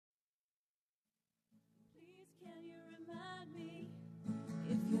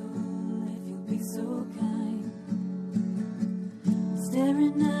so kind,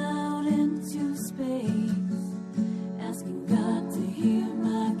 staring out into space, asking God to hear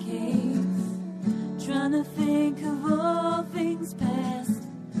my case, trying to think of all things past.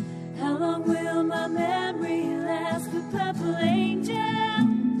 How long will my memory last? The purple angel,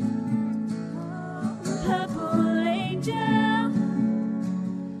 purple angel,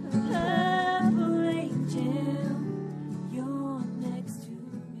 purple angel, you're next to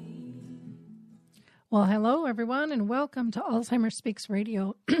me. Well, hello, everyone, and welcome to Alzheimer Speaks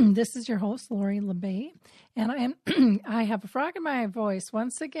Radio. This is your host, Lori LeBay, and I have a frog in my voice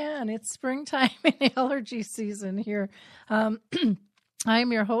once again. It's springtime and allergy season here. I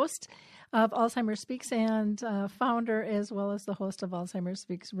am your host of Alzheimer Speaks and founder as well as the host of Alzheimer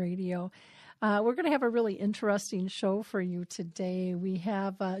Speaks Radio. We're going to have a really interesting show for you today. We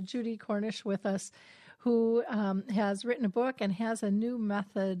have Judy Cornish with us, who has written a book and has a new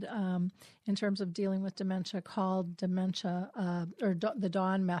method in terms of dealing with dementia called Dementia, the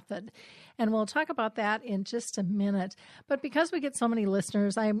Dawn Method. And we'll talk about that in just a minute. But because we get so many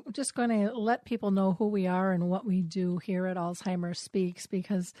listeners, I'm just going to let people know who we are and what we do here at Alzheimer Speaks,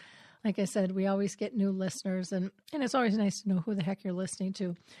 because like I said, we always get new listeners, and it's always nice to know who the heck you're listening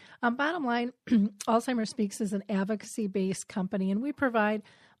to. Bottom line, Alzheimer Speaks is an advocacy-based company, and we provide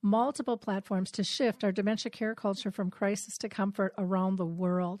multiple platforms to shift our dementia care culture from crisis to comfort around the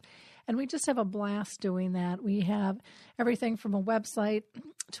world. And we just have a blast doing that. We have everything from a website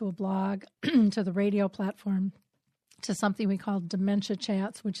to a blog to the radio platform to something we call Dementia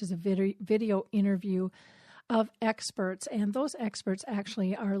Chats, which is a video interview of experts, and those experts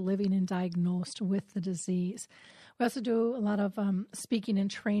actually are living and diagnosed with the disease. We also do a lot of speaking and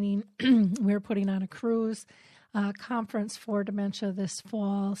training. We're putting on a cruise conference for dementia this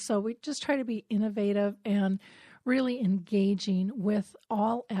fall, so we just try to be innovative and really engaging with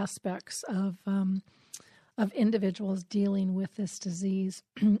all aspects of individuals dealing with this disease.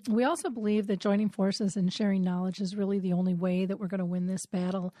 We also believe that joining forces and sharing knowledge is really the only way that we're going to win this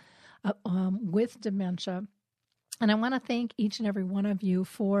battle with dementia. And I want to thank each and every one of you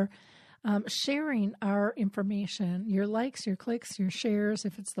for sharing our information, your likes, your clicks, your shares,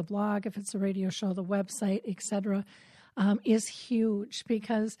 if it's the blog, if it's the radio show, the website, etc., is huge,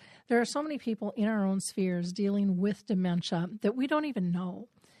 because there are so many people in our own spheres dealing with dementia that we don't even know.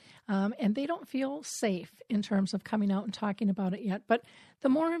 And they don't feel safe in terms of coming out and talking about it yet. But the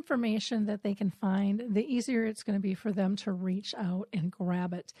more information that they can find, the easier it's going to be for them to reach out and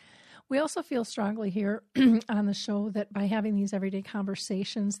grab it. We also feel strongly here on the show that by having these everyday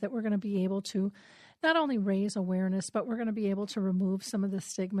conversations that we're going to be able to not only raise awareness, but we're going to be able to remove some of the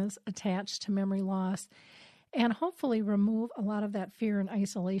stigmas attached to memory loss and hopefully remove a lot of that fear and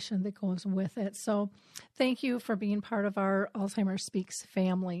isolation that goes with it. So thank you for being part of our Alzheimer Speaks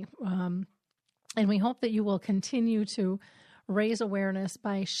family. And we hope that you will continue to raise awareness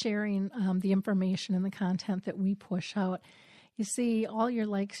by sharing the information and the content that we push out. You see, all your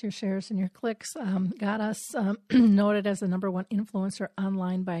likes, your shares, and your clicks got us noted as the #1 influencer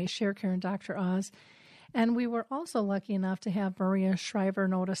online by ShareCare and Dr. Oz. And we were also lucky enough to have Maria Shriver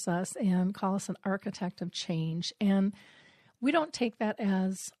notice us and call us an architect of change. And we don't take that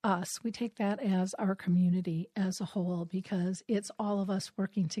as us. We take that as our community as a whole, because it's all of us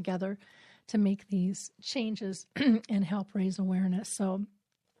working together to make these changes and help raise awareness. So,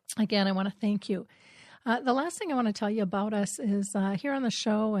 again, I want to thank you. The last thing I want to tell you about us is here on the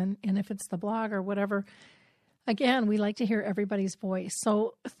show, and if it's the blog or whatever, again, we like to hear everybody's voice.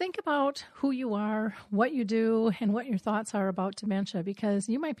 So think about who you are, what you do, and what your thoughts are about dementia, because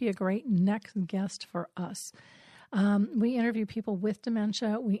you might be a great next guest for us. We interview people with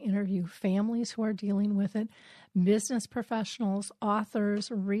dementia. We interview families who are dealing with it, business professionals, authors,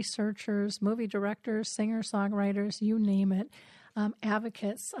 researchers, movie directors, singer-songwriters, you name it.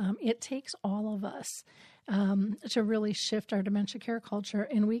 Advocates. It takes all of us to really shift our dementia care culture,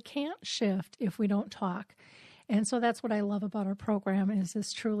 and we can't shift if we don't talk. And so that's what I love about our program, is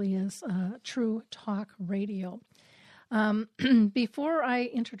this truly is true talk radio. Before I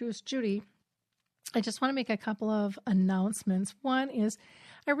introduce Judy, I just want to make a couple of announcements. One is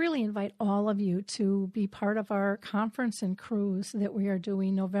I really invite all of you to be part of our conference and cruise that we are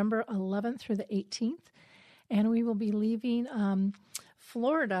doing November 11th through the 18th. And we will be leaving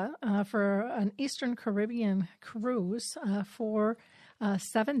Florida for an Eastern Caribbean cruise for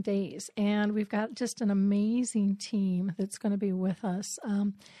 7 days. And we've got just an amazing team that's going to be with us.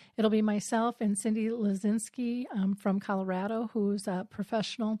 It'll be myself and Cindy Lazinski from Colorado, who's a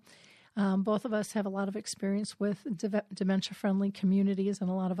professional. Both of us have a lot of experience with dementia-friendly communities and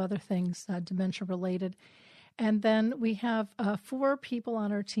a lot of other things dementia-related. And then we have 4 people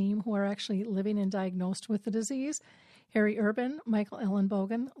on our team who are actually living and diagnosed with the disease: Harry Urban, Michael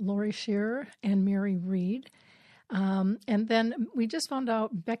Ellenbogen, Lori Shearer, and Mary Reed. And then we just found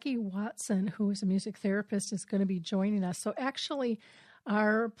out Becky Watson, who is a music therapist, is going to be joining us. So actually,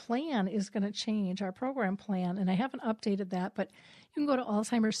 our plan is going to change, our program plan, and I haven't updated that, but you can go to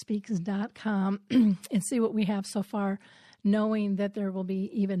alzheimerspeaks.com and see what we have so far, knowing that there will be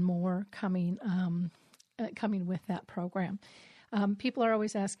even more coming with that program. People are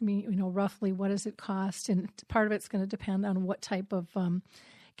always asking me, roughly what does it cost? And part of it's going to depend on what type of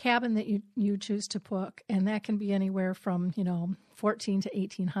cabin that you choose to book, and that can be anywhere from $1,400 to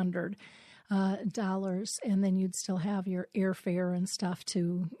 $1,800, and then you'd still have your airfare and stuff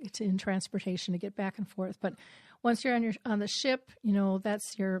to in transportation to get back and forth. But once you're on the ship,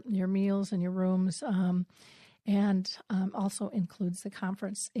 that's your meals and your rooms, and also includes the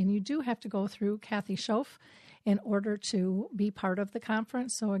conference. And you do have to go through Kathy Schoaf in order to be part of the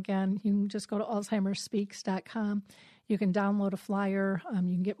conference. So again, you can just go to alzheimerspeaks.com. You can download a flyer,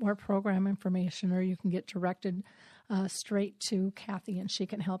 you can get more program information, or you can get directed straight to Kathy, and she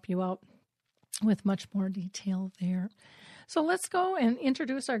can help you out with much more detail there. So let's go and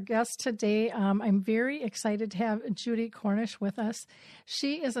introduce our guest today. I'm very excited to have Judy Cornish with us.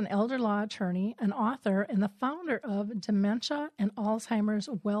 She is an elder law attorney, an author, and the founder of Dementia and Alzheimer's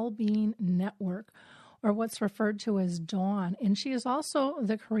Wellbeing Network, or what's referred to as DAWN. And she is also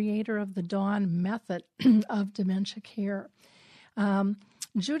the creator of the DAWN method of dementia care.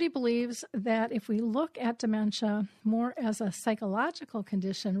 Judy believes that if we look at dementia more as a psychological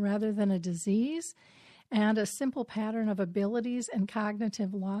condition rather than a disease, and a simple pattern of abilities and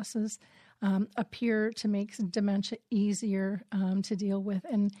cognitive losses appear to make dementia easier to deal with.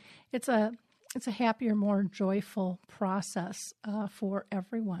 And it's a happier, more joyful process for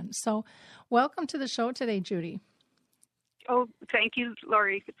everyone. So welcome to the show today, Judy. Oh, thank you,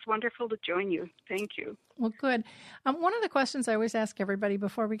 Lori. It's wonderful to join you. Thank you. Well, good. One of the questions I always ask everybody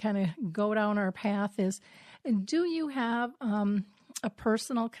before we kind of go down our path is, do you have a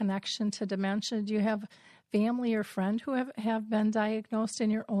personal connection to dementia? Do you have family or friend who have been diagnosed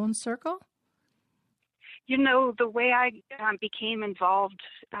in your own circle? The way I became involved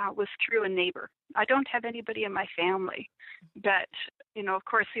was through a neighbor. I don't have anybody in my family, but, of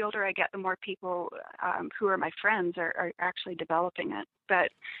course, the older I get, the more people who are my friends are actually developing it. But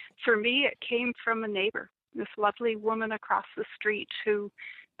for me, it came from a neighbor, this lovely woman across the street who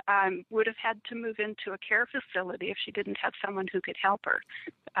would have had to move into a care facility if she didn't have someone who could help her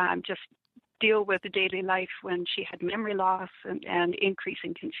just deal with the daily life when she had memory loss and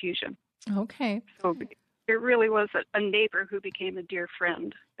increasing confusion. Okay. So it really was a neighbor who became a dear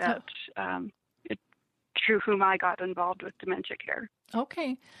friend through whom I got involved with dementia care.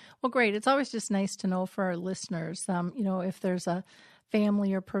 Okay. Well, great. It's always just nice to know for our listeners, if there's a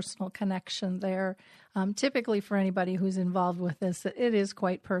family or personal connection there. Typically for anybody who's involved with this, it is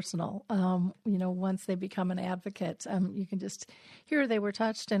quite personal. Once they become an advocate, you can just hear they were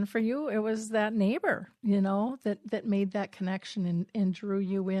touched. And for you, it was that neighbor, that made that connection and drew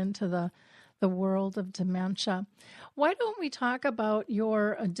you into the world of dementia. Why don't we talk about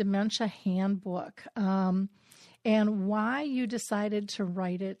your dementia handbook and why you decided to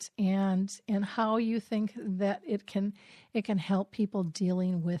write it and how you think that it can help people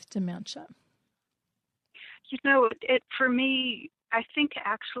dealing with dementia? For me, I think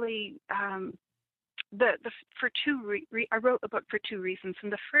actually I wrote the book for 2 reasons.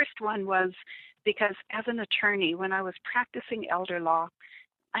 And the first one was because as an attorney, when I was practicing elder law,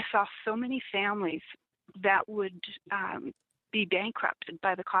 I saw so many families that would be bankrupted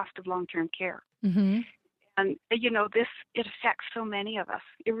by the cost of long-term care. Mm-hmm. And, it affects so many of us.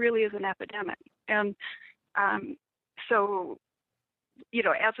 It really is an epidemic. And so,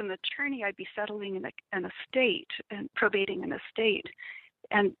 as an attorney, I'd be settling in an estate and probating an estate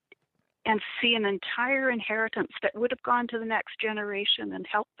and see an entire inheritance that would have gone to the next generation and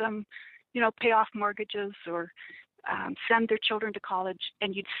helped them, pay off mortgages or send their children to college,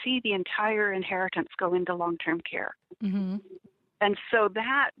 and you'd see the entire inheritance go into long-term care. Mm-hmm. And so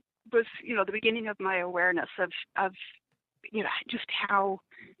that was, the beginning of my awareness of just how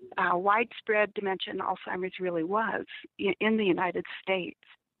widespread dementia and Alzheimer's really was in the United States.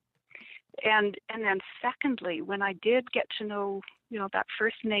 And then secondly, when I did get to know, that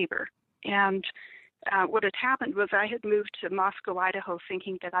first neighbor, and what had happened was I had moved to Moscow, Idaho,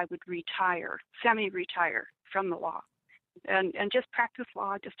 thinking that I would semi-retire from the law and just practice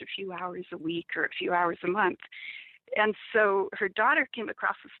law just a few hours a week or a few hours a month. And so her daughter came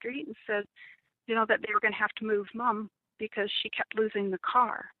across the street and said, that they were going to have to move Mom because she kept losing the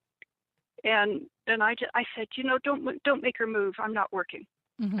car. And I said, don't make her move. I'm not working.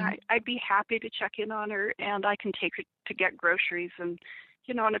 Mm-hmm. I'd be happy to check in on her, and I can take her to get groceries, and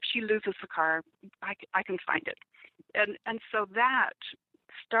and if she loses the car, I can find it. And so that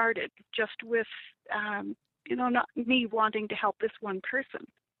started just with not me wanting to help this one person,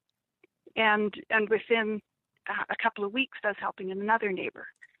 and within a couple of weeks I was helping another neighbor,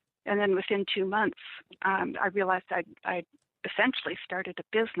 and then within 2 months I realized I'd essentially started a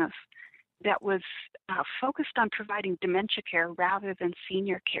business that was focused on providing dementia care rather than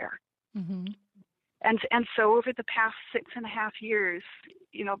senior care. Mm-hmm. And so over the past 6.5 years,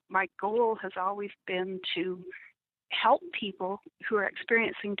 my goal has always been to help people who are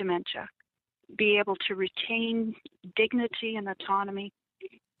experiencing dementia be able to retain dignity and autonomy,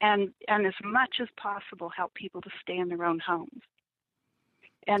 and as much as possible help people to stay in their own homes.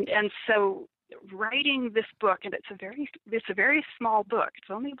 And so writing this book, and it's a very small book.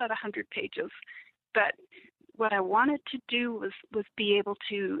 It's only about 100 pages, but what I wanted to do was be able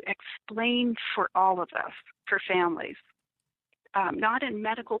to explain for all of us, for families, not in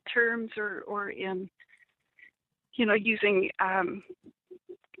medical terms or in using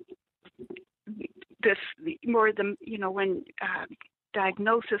this more than when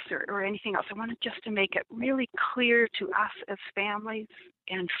diagnosis or anything else. I wanted just to make it really clear to us as families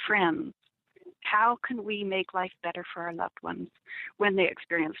and friends, how can we make life better for our loved ones when they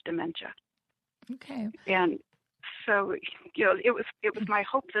experience dementia? Okay. And so, it was my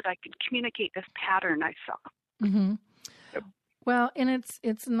hope that I could communicate this pattern I saw. Mm-hmm. Well, and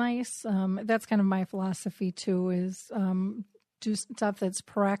it's nice. That's kind of my philosophy too, is do stuff that's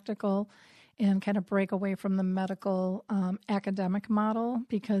practical and kind of break away from the medical academic model,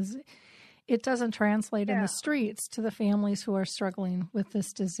 because it doesn't translate in the streets to the families who are struggling with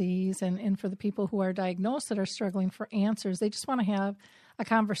this disease, and for the people who are diagnosed that are struggling for answers. They just want to have a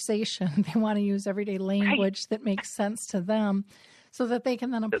conversation. They want to use everyday language that makes sense to them so that they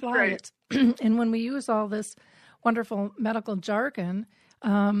can then apply it. And when we use all this wonderful medical jargon,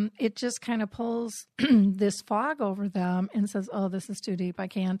 it just kind of pulls this fog over them and says, oh, this is too deep. I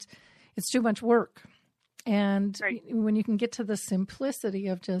can't. It's too much work. And when you can get to the simplicity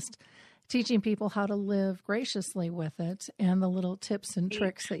of just teaching people how to live graciously with it and the little tips and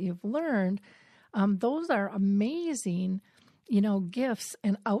tricks that you've learned, those are amazing, gifts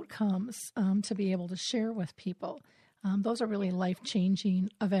and outcomes to be able to share with people. Those are really life-changing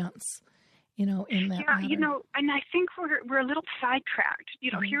events, in that matter. And I think we're a little sidetracked.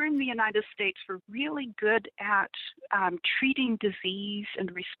 Here in the United States, we're really good at treating disease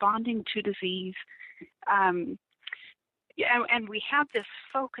and responding to disease. And we have this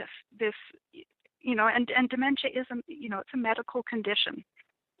focus, and dementia is it's a medical condition.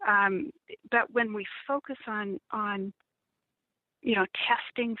 But when we focus on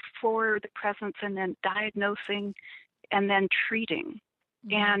testing for the presence and then diagnosing and then treating,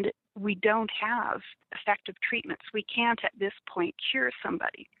 and we don't have effective treatments, we can't at this point cure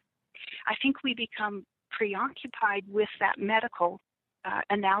somebody. I think we become preoccupied with that medical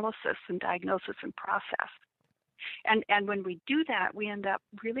analysis and diagnosis and process. And when we do that, we end up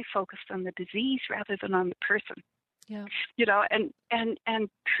really focused on the disease rather than on the person. Yeah. And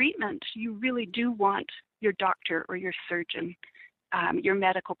treatment, you really do want your doctor or your surgeon, your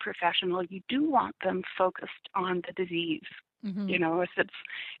medical professional, you do want them focused on the disease. Mm-hmm.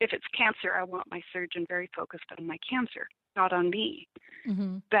 If it's cancer, I want my surgeon very focused on my cancer, not on me.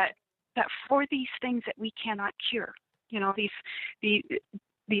 Mm-hmm. But for these things that we cannot cure,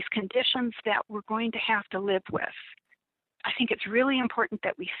 these conditions that we're going to have to live with, I think it's really important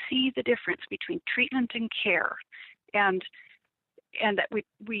that we see the difference between treatment and care, and that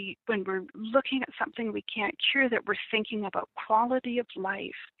we when we're looking at something we can't cure, that we're thinking about quality of life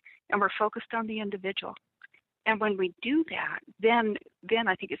and we're focused on the individual. And when we do that, then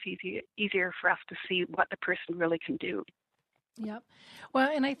I think it's easier for us to see what the person really can do. Yep. Well,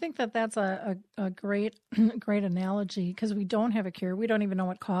 and I think that's a great analogy, because we don't have a cure. We don't even know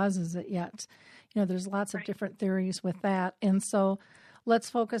what causes it yet. There's lots of different theories with that. And so let's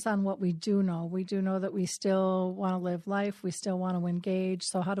focus on what we do know. We do know that we still want to live life. We still want to engage.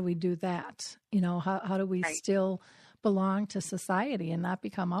 So how do we do that? How do we still belong to society and not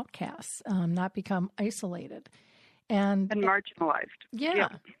become outcasts, not become isolated? And marginalized. Yeah.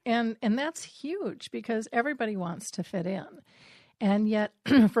 And that's huge, because everybody wants to fit in. And yet,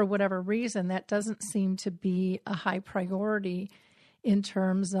 for whatever reason, that doesn't seem to be a high priority in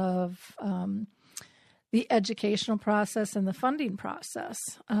terms of the educational process and the funding process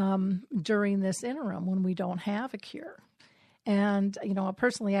during this interim when we don't have a cure. And,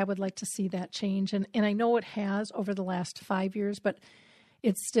 personally, I would like to see that change. And I know it has over the last 5 years, but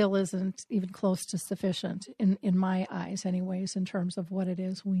it still isn't even close to sufficient in my eyes anyways, in terms of what it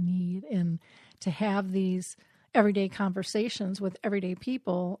is we need, and to have these everyday conversations with everyday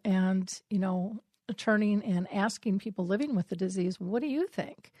people, and, turning and asking people living with the disease, what do you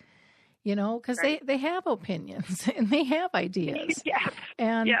think? Because Right. they have opinions and they have ideas. Yes.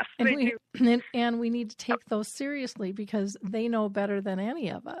 And, Yes, and they we do. and we need to take those seriously, because they know better than any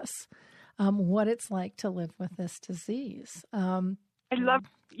of us what it's like to live with this disease.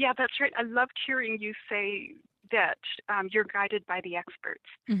 That's right. I loved hearing you say that you're guided by the experts,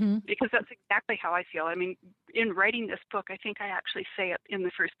 Mm-hmm. because that's exactly how I feel. I mean, in writing this book, I think I actually say it in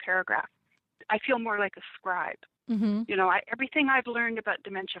the first paragraph. I feel more like a scribe. Mm-hmm. Everything I've learned about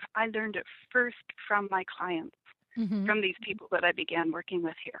dementia, I learned it first from my clients, Mm-hmm. from these people that I began working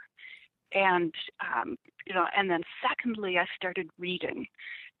with here. And, and then secondly, I started reading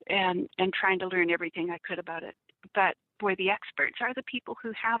and trying to learn everything I could about it. But boy, the experts are the people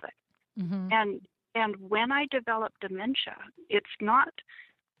who have it. Mm-hmm. And when I developed dementia,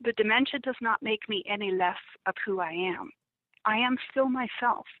 the dementia does not make me any less of who I am. I am still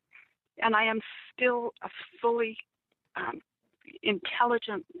myself, and I am still a fully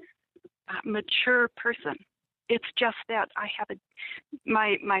intelligent, mature person. It's just that I have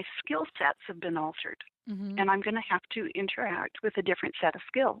my skill sets have been altered, Mm-hmm. and I'm going to have to interact with a different set of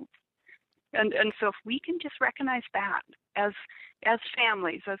skills. And so if we can just recognize that as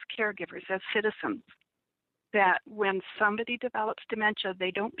families, as caregivers, as citizens, that when somebody develops dementia,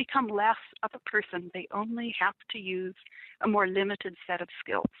 they don't become less of a person. They only have to use a more limited set of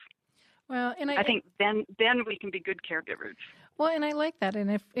skills. Well, and I think then we can be good caregivers. Well, and I like that.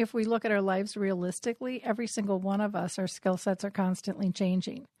 And if we look at our lives realistically, every single one of us, our skill sets are constantly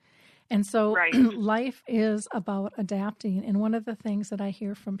changing. And so Right. life is about adapting. And one of the things that I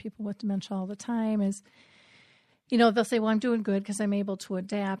hear from people with dementia all the time is, they'll say, well, I'm doing good because I'm able to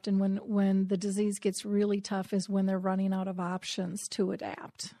adapt. And when the disease gets really tough is when they're running out of options to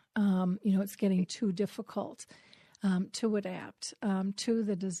adapt. It's getting too difficult to adapt to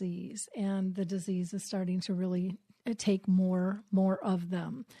the disease. And the disease is starting to really take more of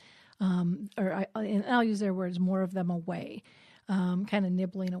them. And I'll use their words, more of them away. Kind of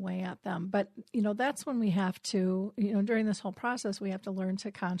nibbling away at them. But, that's when we have to, during this whole process, we have to learn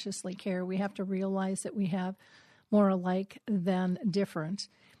to consciously care. We have to realize that we have more alike than different,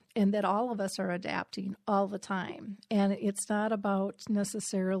 and that all of us are adapting all the time. And it's not about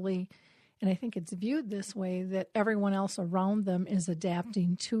necessarily, and I think it's viewed this way, that everyone else around them is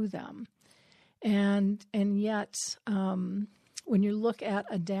adapting to them. And yet, when you look at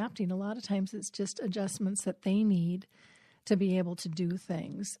adapting, a lot of times it's just adjustments that they need to be able to do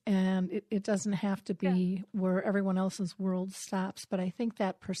things. And it doesn't have to be where everyone else's world stops. But I think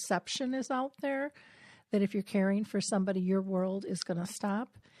that perception is out there, that if you're caring for somebody, your world is going to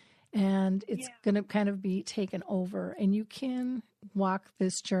stop and it's going to kind of be taken over. And you can walk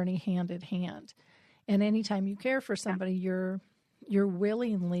this journey hand in hand. And anytime you care for somebody, you're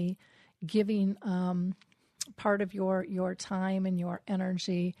willingly giving part of your time and your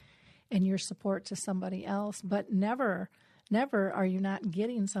energy and your support to somebody else, but never are you not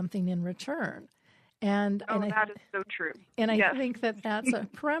getting something in return. And that is so true. And I think that that's a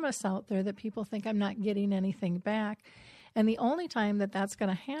premise out there, that people think I'm not getting anything back. And the only time that that's going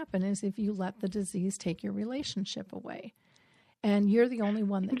to happen is if you let the disease take your relationship away. And you're the only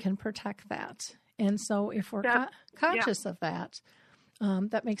one that can protect that. And so if we're conscious of that,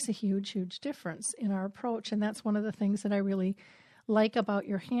 that makes a huge, huge difference in our approach. And that's one of the things that I really like about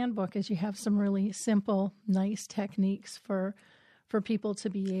your handbook, is you have some really simple, nice techniques for people to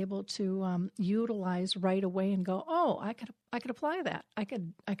be able to utilize right away and go, oh, I could apply that. I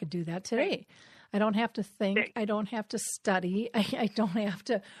could do that today. Right. I don't have to think. I don't have to study. I don't have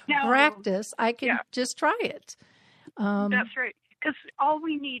to practice. I can just try it. That's right. Because all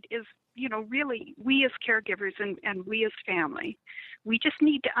we need is, really, we as caregivers and we as family, we just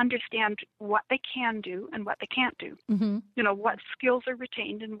need to understand what they can do and what they can't do. Mm-hmm. What skills are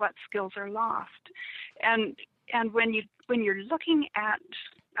retained and what skills are lost. And when you're looking at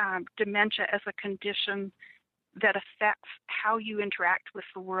dementia as a condition that affects how you interact with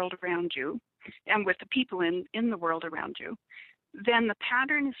the world around you and with the people in the world around you, then the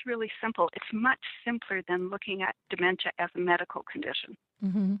pattern is really simple. It's much simpler than looking at dementia as a medical condition.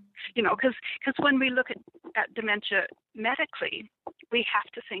 Mm-hmm. Because when we look at dementia medically, we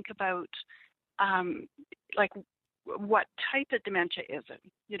have to think about what type of dementia is it?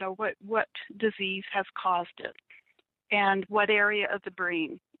 What disease has caused it, and what area of the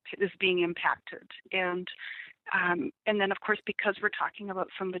brain is being impacted, and And then, of course, because we're talking about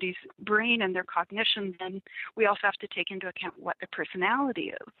somebody's brain and their cognition, then we also have to take into account what their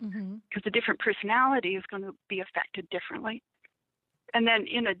personality is, because a different personality is going to be affected differently. And then,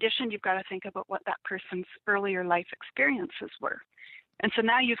 in addition, you've got to think about what that person's earlier life experiences were. And so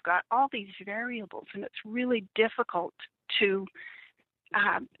now you've got all these variables, and it's really difficult to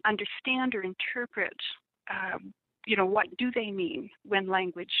understand or interpret what do they mean when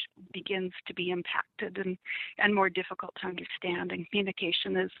language begins to be impacted and more difficult to understand, and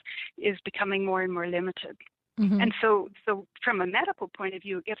communication is becoming more and more limited. And so from a medical point of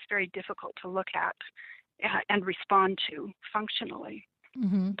view, it gets very difficult to look at and respond to functionally.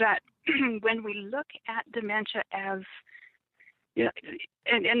 But when we look at dementia as,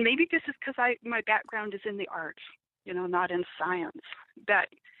 and maybe this is because my background is in the arts, not in science, but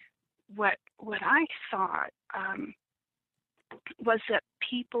what I saw was that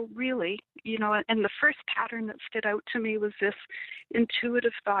people really, and the first pattern that stood out to me was this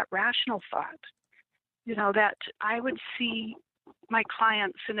intuitive thought, rational thought, that I would see my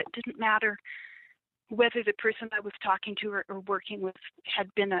clients, and it didn't matter whether the person I was talking to or working with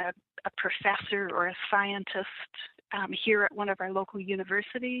had been a professor or a scientist here at one of our local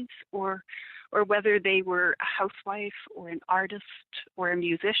universities, or whether they were a housewife or an artist or a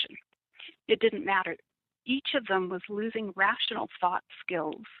musician. It didn't matter. Each of them was losing rational thought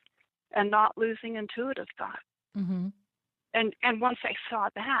skills and not losing intuitive thought. And once I saw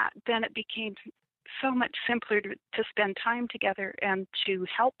that, then it became so much simpler to spend time together and to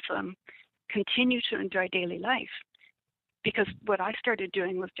help them continue to enjoy daily life. Because what I started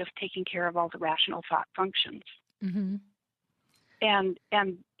doing was just taking care of all the rational thought functions. And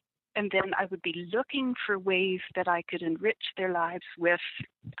then I would be looking for ways that I could enrich their lives with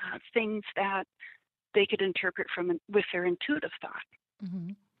things that they could interpret with their intuitive thought.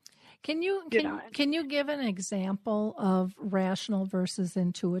 Can you give an example of rational versus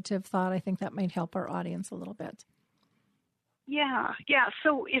intuitive thought? I think that might help our audience a little bit. Yeah.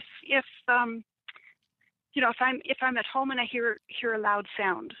 So if I'm at home and I hear a loud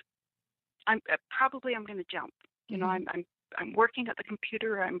sound, I'm going to jump. I'm working at the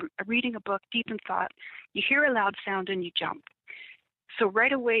computer, I'm reading a book, deep in thought. You hear a loud sound and you jump. So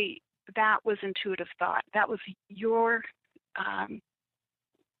right away, that was intuitive thought. That was your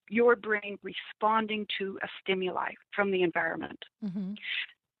brain responding to a stimuli from the environment.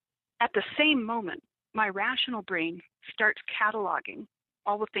 At the same moment, my rational brain starts cataloging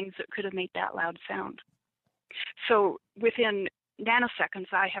all the things that could have made that loud sound. So within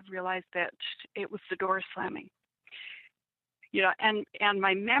nanoseconds, I have realized that it was the door slamming. And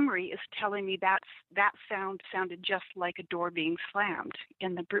my memory is telling me that sound sounded just like a door being slammed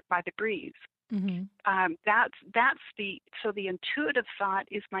by the breeze. So the intuitive thought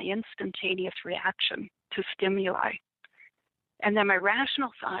is my instantaneous reaction to stimuli, and then my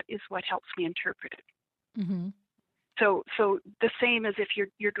rational thought is what helps me interpret it. So the same as if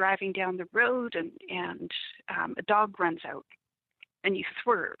you're driving down the road and a dog runs out, and you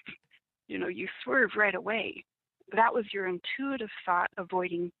swerve. You swerve right away. That was your intuitive thought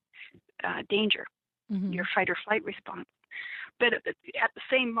avoiding danger, your fight or flight response. But at the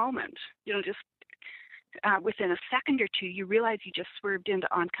same moment, just within a second or two, you realize you just swerved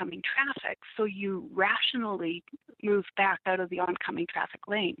into oncoming traffic, so you rationally move back out of the oncoming traffic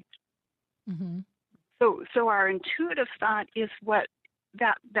lane. So our intuitive thought is what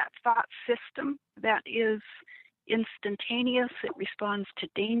that thought system that is instantaneous. It responds to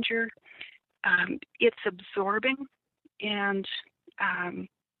danger. It's absorbing, and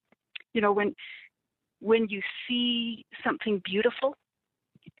when you see something beautiful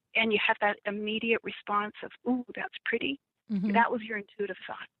and you have that immediate response of, "Ooh, that's pretty," that was your intuitive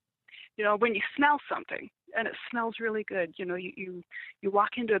thought. When you smell something and it smells really good, you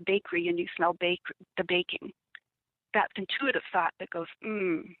walk into a bakery and you smell the baking. That's intuitive thought that goes,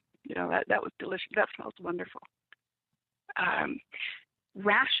 that was delicious. That smells wonderful.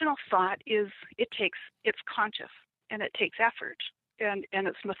 Rational thought it's conscious, and it takes effort, and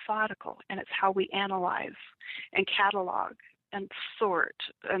it's methodical, and it's how we analyze and catalog and sort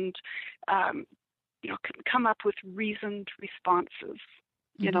and come up with reasoned responses.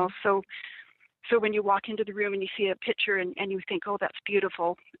 So when you walk into the room and you see a picture and you think, oh, that's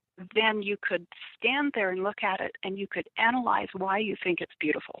beautiful, then you could stand there and look at it and you could analyze why you think it's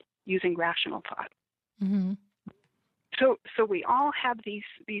beautiful using rational thought. So we all have these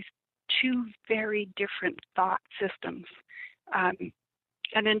two very different thought systems. And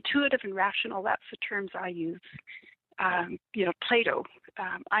intuitive and rational, that's the terms I use. Plato,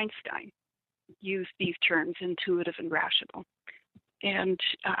 Einstein used these terms, intuitive and rational. And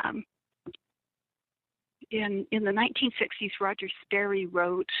in the 1960s, Roger Sperry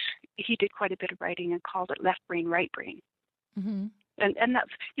wrote, he did quite a bit of writing and called it left brain, right brain. Mm-hmm. And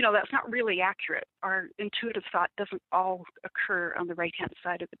that's, that's not really accurate. Our intuitive thought doesn't all occur on the right-hand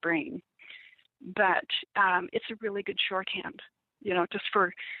side of the brain. But it's a really good shorthand, just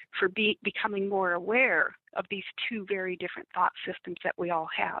for becoming more aware of these two very different thought systems that we all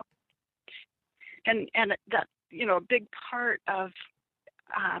have. And that, a big part of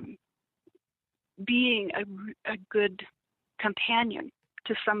being a good companion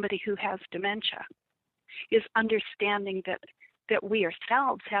to somebody who has dementia is understanding that we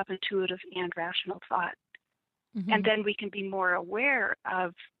ourselves have intuitive and rational thought. Mm-hmm. And then we can be more aware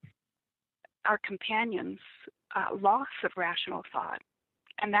of our companions' loss of rational thought.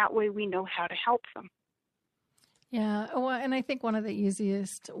 And that way we know how to help them. Yeah, well, and I think one of the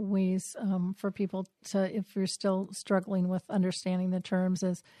easiest ways for people to, if you're still struggling with understanding the terms,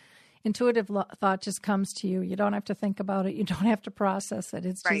 is intuitive thought just comes to you. You don't have to think about it. You don't have to process it.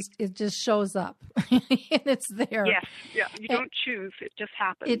 It's right. it just shows up and it's there. Yes, yeah. You don't choose. It just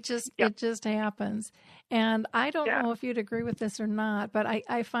happens. It just happens. And I don't know if you'd agree with this or not, but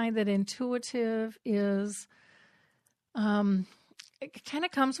I find that intuitive is, it kind of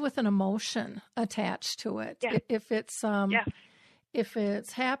comes with an emotion attached to it. Yeah. If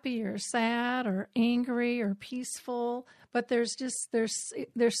it's happy or sad or angry or peaceful, but there's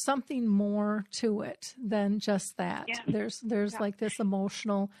something more to it than just that. Yeah. There's like this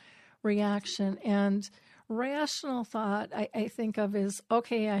emotional reaction, and rational thought I think of is,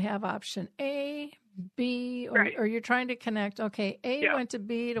 okay, I have option A, B, or you're trying to connect, okay, A went to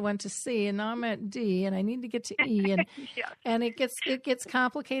B to went to C, and now I'm at D, and I need to get to E, and and it gets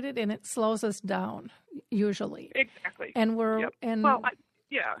complicated, and it slows us down usually. Exactly. And we're and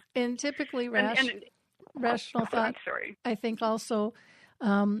typically rational thought. I think also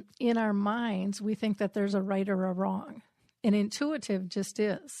in our minds we think that there's a right or a wrong, and intuitive just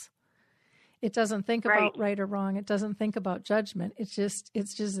is. It doesn't think about right or wrong. It doesn't think about judgment. It's just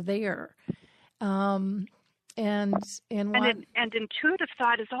there. And intuitive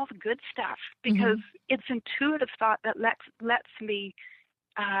thought is all the good stuff, because it's intuitive thought that lets me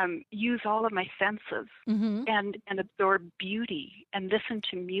use all of my senses and absorb beauty and listen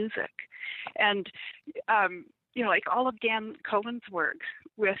to music, and like all of Dan Cohen's work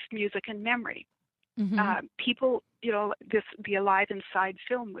with music and memory. People, the Alive Inside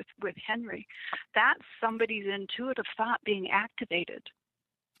film with Henry, that's somebody's intuitive thought being activated.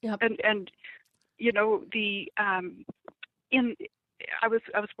 Yep. And I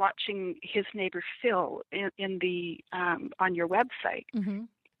was watching his neighbor Phil in the on your website, and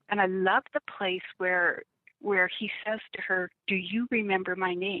I love the place where he says to her, "Do you remember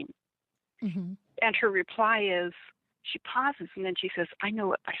my name?" And her reply is, she pauses and then she says, "I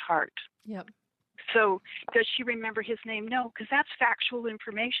know it by heart." Yep. So does she remember his name? No, because that's factual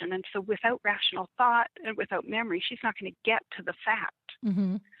information. And so without rational thought and without memory, she's not going to get to the fact.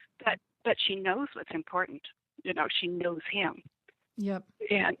 But she knows what's important. She knows him. Yep.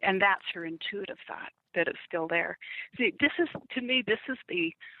 And that's her intuitive thought that is still there. See, this is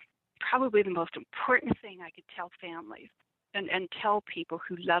probably the most important thing I could tell families and tell people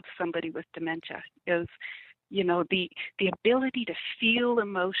who love somebody with dementia is, the ability to feel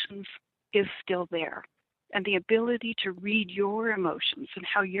emotions is still there. And the ability to read your emotions and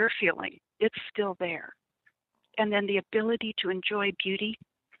how you're feeling, it's still there. And then the ability to enjoy beauty,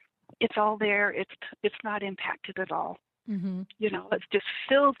 it's all there. It's not impacted at all. Let's just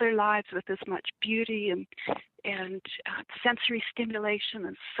fill their lives with as much beauty and sensory stimulation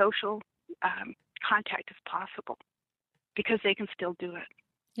and social contact as possible, because they can still do it.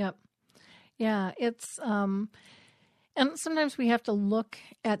 Yep. Yeah, it's and sometimes we have to look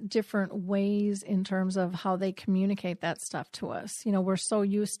at different ways in terms of how they communicate that stuff to us. We're so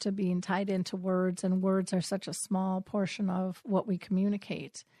used to being tied into words, and words are such a small portion of what we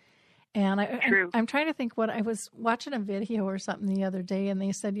communicate. And I'm trying to think, what I was watching a video or something the other day, and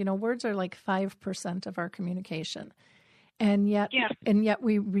they said, words are like 5% of our communication. And yet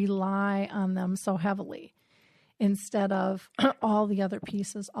we rely on them so heavily instead of all the other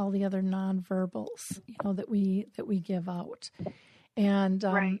pieces, all the other nonverbals, that we give out. And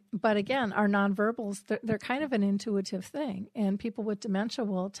but again, our nonverbals, they're kind of an intuitive thing. And people with dementia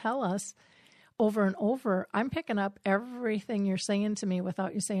will tell us over and over, I'm picking up everything you're saying to me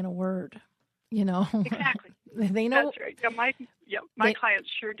without you saying a word. Exactly. They know. That's right. My clients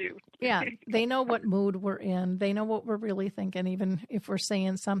sure do. Yeah, they know what mood we're in. They know what we're really thinking, even if we're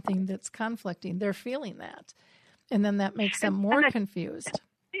saying something that's conflicting. They're feeling that. And then that makes them more confused.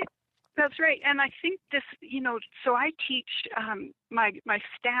 That's right. And I think this, so I teach my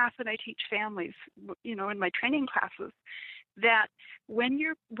staff, and I teach families, in my training classes, that when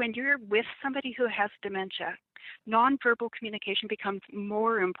you're with somebody who has dementia, nonverbal communication becomes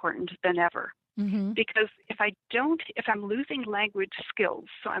more important than ever. Mm-hmm. Because if I'm losing language skills,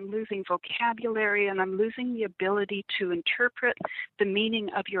 so I'm losing vocabulary and I'm losing the ability to interpret the meaning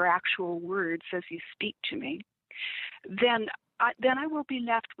of your actual words as you speak to me, then I will be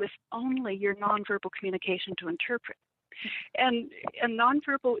left with only your nonverbal communication to interpret. And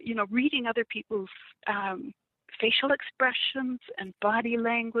nonverbal, reading other people's facial expressions and body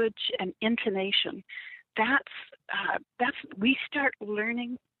language and intonation, we start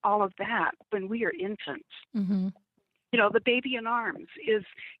learning all of that when we are infants. Mm-hmm. The baby in arms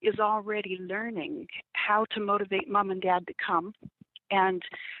is already learning how to motivate mom and dad to come, and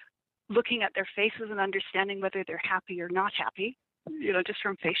looking at their faces and understanding whether they're happy or not happy, just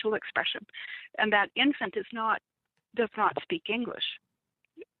from facial expression. And that infant does not speak English.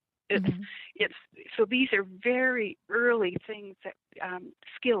 So these are very early things that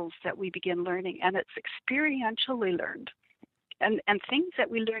skills that we begin learning, and it's experientially learned. And things that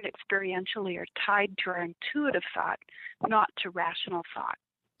we learn experientially are tied to our intuitive thought, not to rational thought.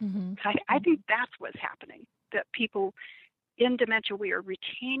 Mm-hmm. So I think that's what's happening, that people in dementia, we are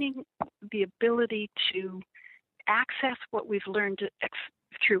retaining the ability to access what we've learned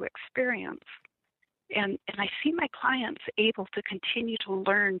through experience. And I see my clients able to continue to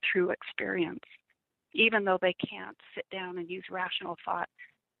learn through experience, even though they can't sit down and use rational thought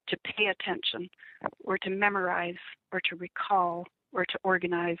to pay attention or to memorize or to recall or to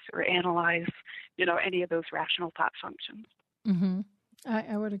organize or analyze, any of those rational thought functions. Mm-hmm.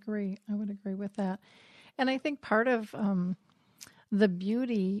 I would agree. I would agree with that. And I think part of the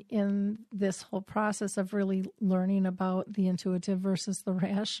beauty in this whole process of really learning about the intuitive versus the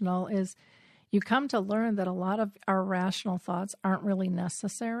rational is you come to learn that a lot of our rational thoughts aren't really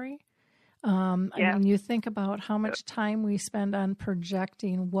necessary. I mean, you think about how much time we spend on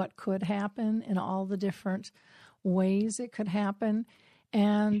projecting what could happen in all the different ways it could happen.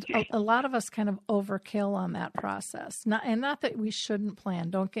 And a lot of us kind of overkill on that process. Not that we shouldn't plan,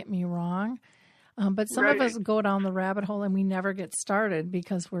 don't get me wrong. But some of us go down the rabbit hole and we never get started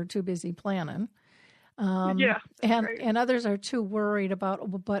because we're too busy planning. And others are too worried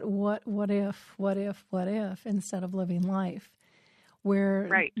about, but what if, instead of living life,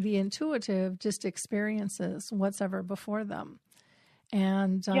 where the intuitive just experiences what's ever before them.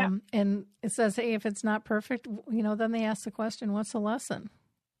 And and it says, hey, if it's not perfect, then they ask the question, what's the lesson?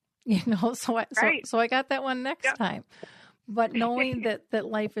 So I got that one next time. But knowing that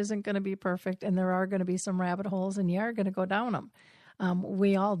life isn't going to be perfect and there are going to be some rabbit holes and you are going to go down them,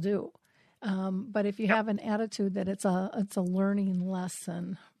 we all do. But if you have an attitude that it's a learning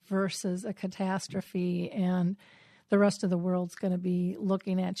lesson versus a catastrophe, and the rest of the world's going to be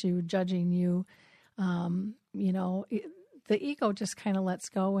looking at you, judging you, the ego just kind of lets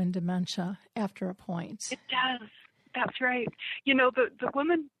go in dementia after a point. It does. That's right. The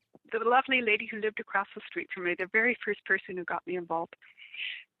woman, the lovely lady who lived across the street from me, the very first person who got me involved,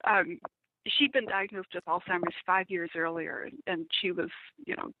 she'd been diagnosed with Alzheimer's 5 years earlier, and she was,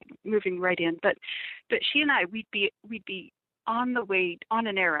 moving right in. But she and I, we'd be on the way, on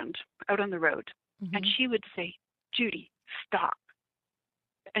an errand, out on the road, and she would say, Judy, stop.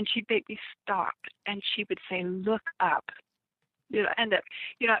 And she'd make me stop, and she would say, look up.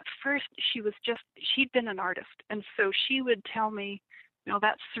 At first she'd been an artist, and so she would tell me,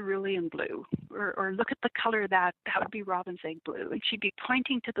 that's cerulean blue, or look at the color that would be robin's egg blue. And she'd be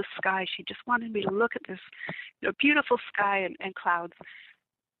pointing to the sky. She just wanted me to look at this, beautiful sky and clouds.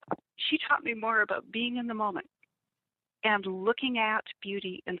 She taught me more about being in the moment and looking at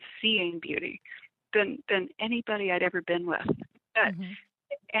beauty and seeing beauty than anybody I'd ever been with. But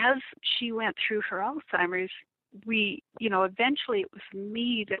as she went through her Alzheimer's, eventually it was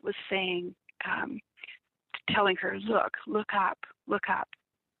me that was saying, telling her, look up.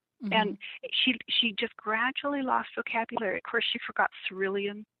 And she just gradually lost vocabulary. Of course, she forgot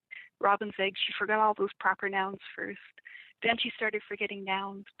cerulean, robin's egg. She forgot all those proper nouns first. Then she started forgetting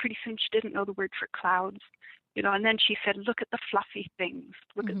nouns. Pretty soon she didn't know the word for clouds. And then she said, look at the fluffy things.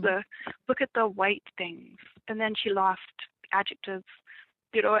 Look at the white things. And then she lost adjectives.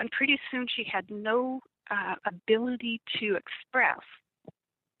 And pretty soon she had no ability to express.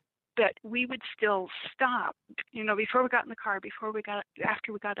 But we would still stop, before we got in the car,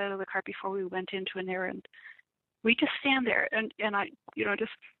 after we got out of the car, before we went into an errand. We just stand there and I,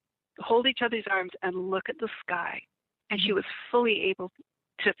 just hold each other's arms and look at the sky. And she was fully able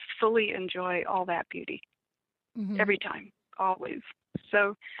to fully enjoy all that beauty every time, always.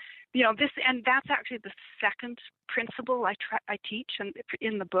 So and that's actually the second principle I teach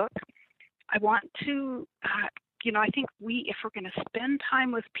in the book. I want to, I think if we're going to spend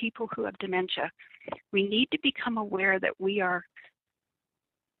time with people who have dementia, we need to become aware that we are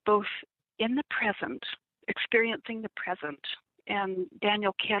both in the present, experiencing the present, and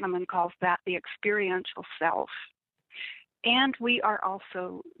Daniel Kahneman calls that the experiential self. And we are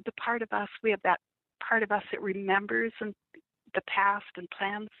also the part of us, we have that part of us that remembers the past and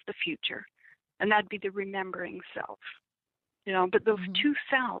plans the future. And that'd be the remembering self. But those two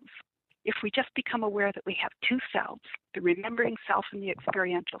selves, if we just become aware that we have two selves, the remembering self and the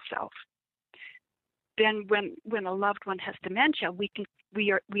experiential self, then when a loved one has dementia, we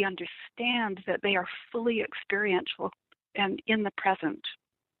understand that they are fully experiential and in the present,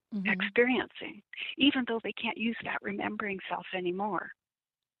 experiencing, even though they can't use that remembering self anymore.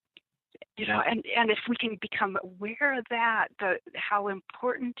 And if we can become aware of that, how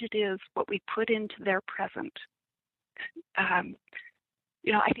important it is what we put into their present, I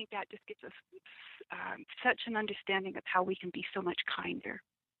think that just gives us such an understanding of how we can be so much kinder.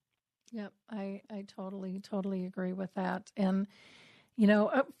 Yep, I totally agree with that. And,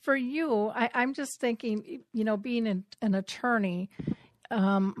 for you, I'm just thinking, being an attorney,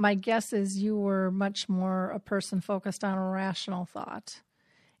 my guess is you were much more a person focused on a rational thought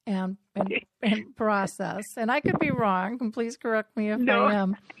and process. And I could be wrong, and please correct me if I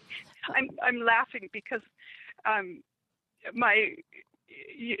am. I'm laughing because I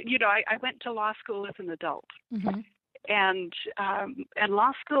went to law school as an adult. And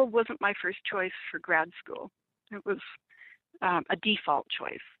law school wasn't my first choice for grad school. It was a default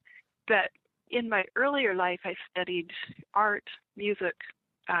choice. But in my earlier life, I studied art, music,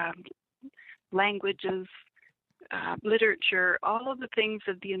 languages, literature, all of the things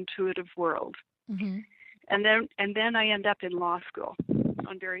of the intuitive world. And then I end up in law school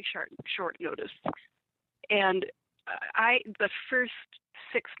on very short notice. And the first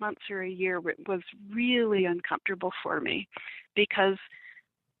 6 months or a year was really uncomfortable for me, because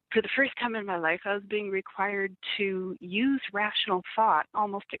for the first time in my life, I was being required to use rational thought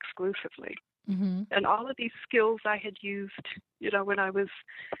almost exclusively. And all of these skills I had used, when I was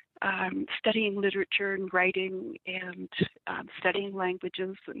studying literature and writing and studying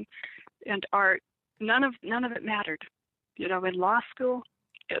languages and art, none of it mattered. In law school,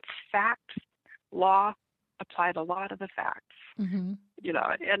 it's facts, law, apply the law to the facts.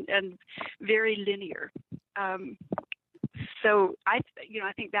 And very linear. So I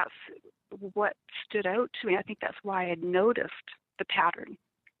think that's what stood out to me. I think that's why I noticed the pattern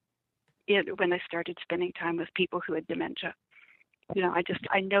when I started spending time with people who had dementia.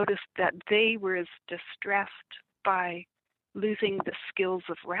 I noticed that they were as distressed by losing the skills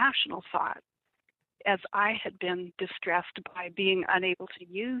of rational thought as I had been distressed by being unable to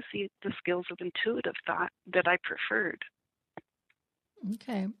use the skills of intuitive thought that I preferred.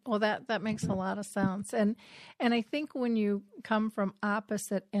 Okay. Well, that makes a lot of sense. And I think when you come from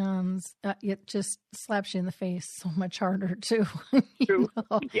opposite ends, it just slaps you in the face so much harder too. True.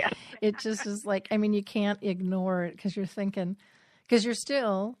 Yeah. It just is like, you can't ignore it because you're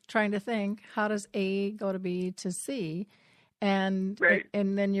still trying to think, how does A go to B to C? And right.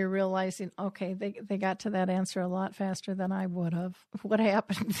 And then you're realizing, okay, they got to that answer a lot faster than I would have. What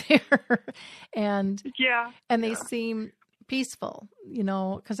happened there? And they seem peaceful,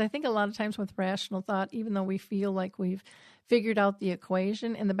 because I think a lot of times with rational thought, even though we feel like we've figured out the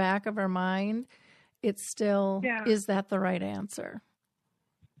equation in the back of our mind, it's still, is that the right answer?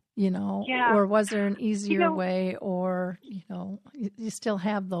 Or was there an easier way, or, you still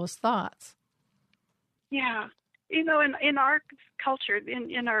have those thoughts. Yeah. In our culture,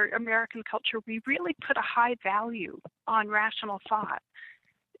 in our American culture, we really put a high value on rational thought.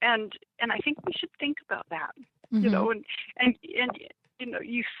 And I think we should think about that, and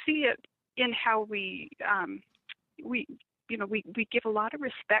you see it in how we give a lot of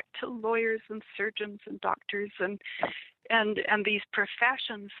respect to lawyers and surgeons and doctors and these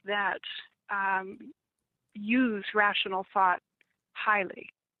professions that use rational thought highly.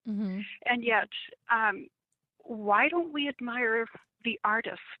 And yet, why don't we admire the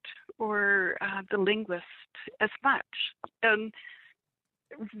artist or the linguist as much? And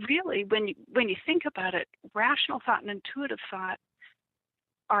really, when you think about it, rational thought and intuitive thought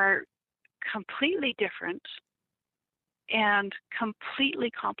are completely different and completely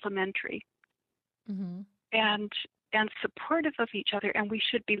complementary, and supportive of each other. And we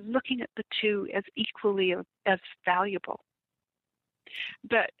should be looking at the two as equally as valuable.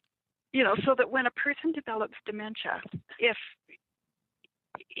 But so that when a person develops dementia, if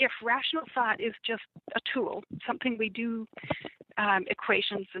if rational thought is just a tool, something we do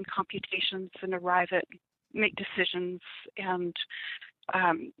equations and computations and arrive at, make decisions, and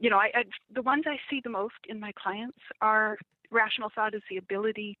the ones I see the most in my clients are rational thought is the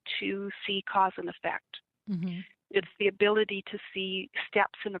ability to see cause and effect. Mm-hmm. It's the ability to see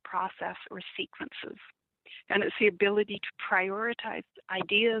steps in a process or sequences. And it's the ability to prioritize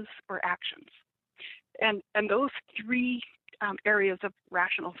ideas or actions. And those three areas of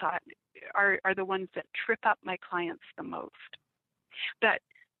rational thought are the ones that trip up my clients the most. But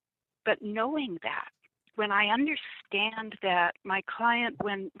knowing that, when I understand that my client,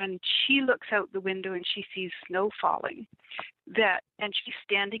 when she looks out the window and she sees snow falling, and she's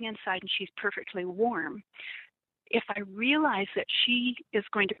standing inside and she's perfectly warm, if I realize that she is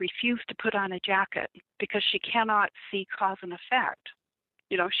going to refuse to put on a jacket because she cannot see cause and effect,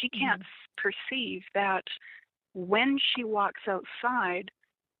 she can't perceive that when she walks outside,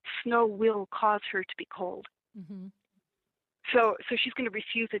 snow will cause her to be cold. Mm-hmm. So she's going to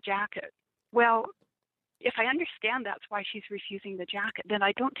refuse a jacket. Well, if I understand that's why she's refusing the jacket, then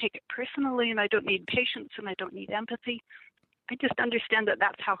I don't take it personally, and I don't need patience, and I don't need empathy. I just understand that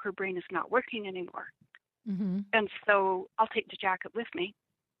that's how her brain is not working anymore. Mm-hmm. And so I'll take the jacket with me,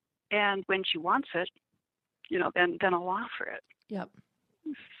 and when she wants it, then I'll offer it. Yep.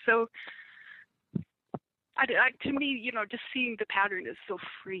 So to me, just seeing the pattern is so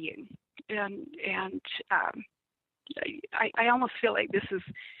freeing, and I almost feel like this is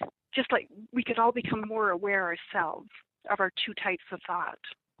just like we could all become more aware ourselves of our two types of thought,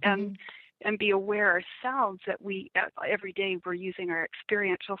 and be aware ourselves that we every day we're using our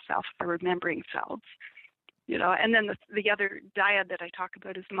experiential self, our remembering selves, And then the other dyad that I talk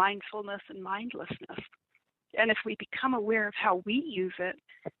about is mindfulness and mindlessness. And if we become aware of how we use it,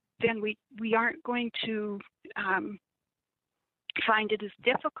 then we aren't going to find it as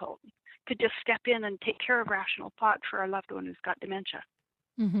difficult to just step in and take care of rational thought for our loved one who's got dementia.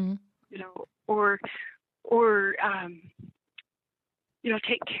 Mm-hmm. Or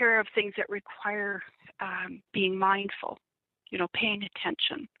take care of things that require being mindful, paying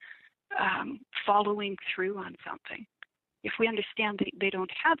attention, following through on something. If we understand that they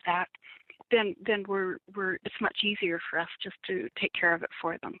don't have that, then it's much easier for us just to take care of it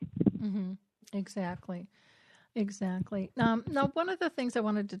for them. Mm-hmm. Exactly. Now, one of the things I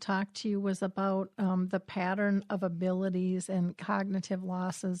wanted to talk to you was about the pattern of abilities and cognitive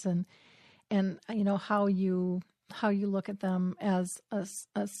losses, and how you look at them as a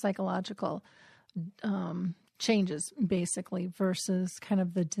psychological changes, basically, versus kind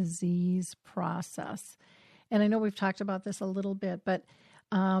of the disease process. And I know we've talked about this a little bit, but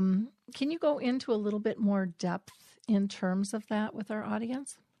can you go into a little bit more depth in terms of that with our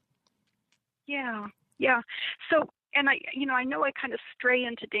audience? Yeah. So, and I know I kind of stray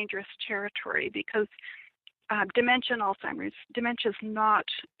into dangerous territory because dementia and Alzheimer's, dementia is not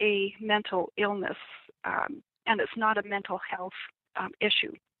a mental illness, and it's not a mental health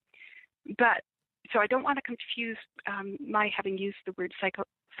issue. But so I don't want to confuse my having used the word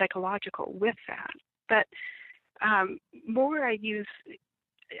psychological with that. But more I use,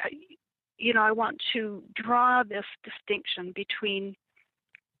 I want to draw this distinction between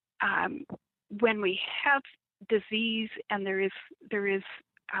when we have disease and there is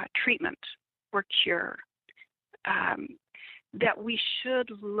treatment or cure, that we should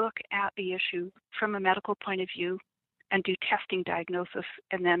look at the issue from a medical point of view and do testing, diagnosis,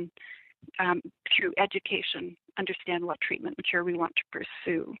 and then through education, understand what treatment and cure we want to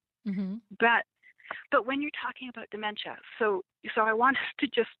pursue. Mm-hmm. But when you're talking about dementia, so I want us to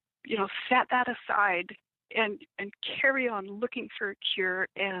just set that aside and carry on looking for a cure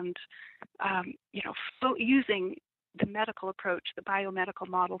and using the medical approach, the biomedical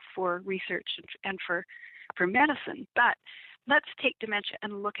model for research and for medicine. But let's take dementia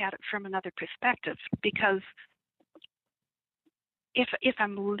and look at it from another perspective, because if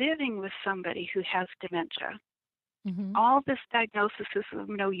I'm living with somebody who has dementia, mm-hmm. all this diagnosis is of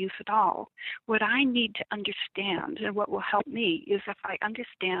no use at all. What I need to understand, and what will help me, is if I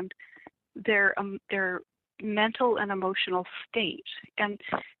understand their mental and emotional state, and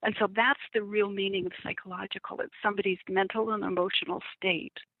so that's the real meaning of psychological. It's somebody's mental and emotional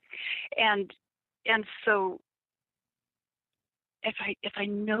state, and so if I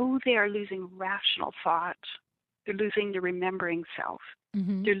know they are losing rational thought, they're losing the remembering self,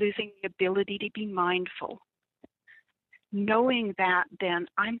 mm-hmm. they're losing the ability to be mindful. Knowing that, then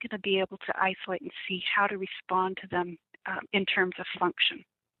I'm going to be able to isolate and see how to respond to them in terms of function.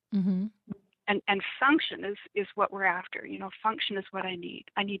 Mm-hmm. And function is what we're after. Function is what I need.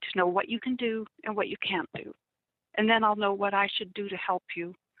 I need to know what you can do and what you can't do. And then I'll know what I should do to help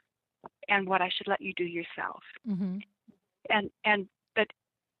you and what I should let you do yourself. Mm-hmm. But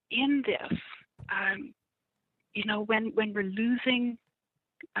in this, when we're losing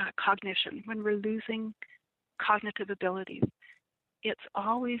cognition, when we're losing cognitive abilities, it's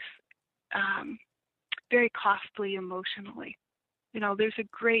always very costly emotionally. There's a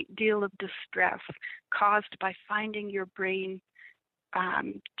great deal of distress caused by finding your brain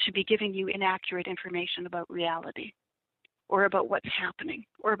to be giving you inaccurate information about reality, or about what's happening,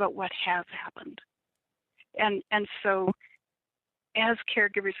 or about what has happened. And so as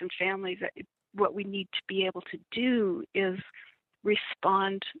caregivers and families, what we need to be able to do is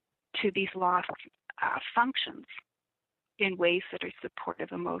respond to these lost functions in ways that are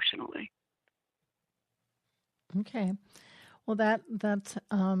supportive emotionally. Okay. Well, that's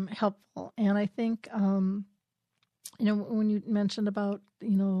helpful. And I think, when you mentioned about,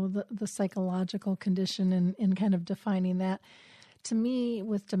 the psychological condition and kind of defining that, to me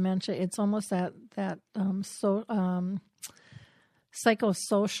with dementia, it's almost that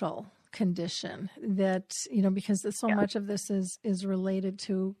psychosocial condition that, because so much of this is related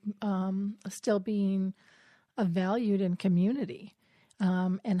to still being valued in community,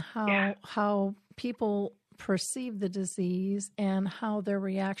 and how people perceive the disease and how their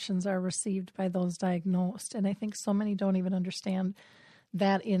reactions are received by those diagnosed. And I think so many don't even understand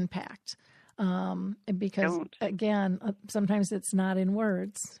that impact. Because again, sometimes it's not in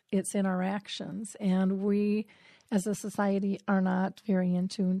words, it's in our actions. And we as a society are not very in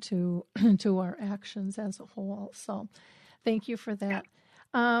tune to our actions as a whole. So thank you for that.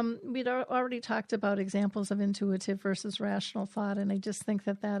 We'd already talked about examples of intuitive versus rational thought. And I just think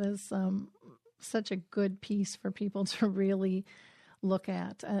that is such a good piece for people to really look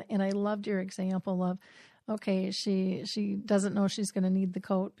at. And I loved your example of, okay, she doesn't know she's going to need the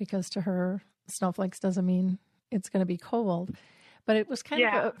coat because to her, snowflakes doesn't mean it's going to be cold. But it was kind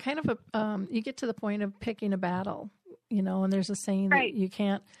of a you get to the point of picking a battle, and there's a saying that you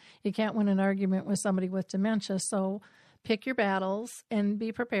can't win an argument with somebody with dementia. So pick your battles and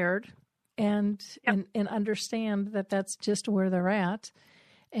be prepared and understand that that's just where they're at.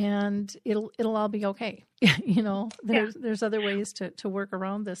 And it'll all be okay. There's other ways to work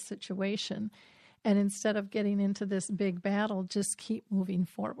around this situation. And instead of getting into this big battle, just keep moving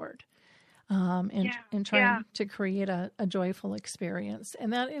forward. And trying to create a joyful experience.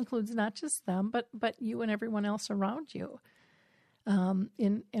 And that includes not just them, but you and everyone else around you. And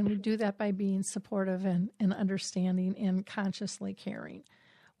we do that by being supportive and understanding and consciously caring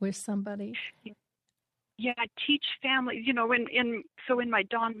with somebody. Yeah, I teach families, in my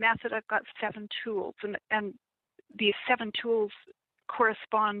Dawn method, I've got 7 tools, and these 7 tools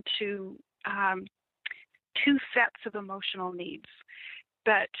correspond to 2 sets of emotional needs.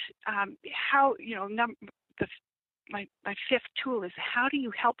 But my 5th tool is, how do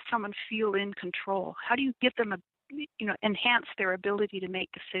you help someone feel in control? How do you give them enhance their ability to make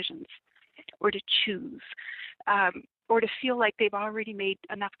decisions or to choose, or to feel like they've already made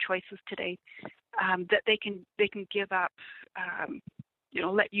enough choices today that they can give up,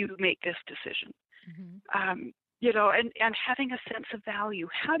 let you make this decision. Mm-hmm. And having a sense of value.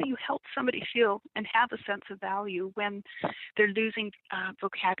 How do you help somebody feel and have a sense of value when they're losing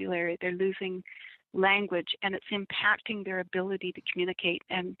vocabulary, they're losing language, and it's impacting their ability to communicate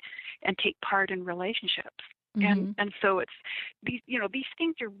and take part in relationships? Mm-hmm. And so it's these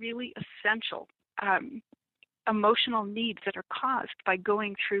things are really essential emotional needs that are caused by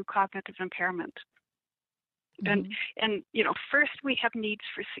going through cognitive impairment. Mm-hmm. And first we have needs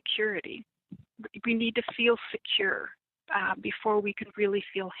for security. We need to feel secure before we can really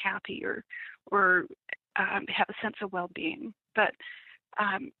feel happy or have a sense of well-being. But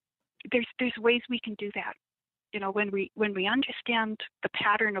there's ways we can do that. When we understand the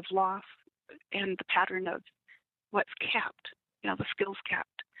pattern of loss and the pattern of what's kept, the skills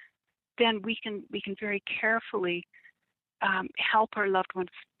kept, then we can very carefully help our loved ones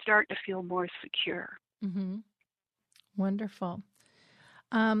start to feel more secure. Mm-hmm. Wonderful.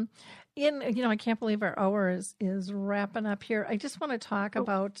 I can't believe our hour is wrapping up here. I just want to talk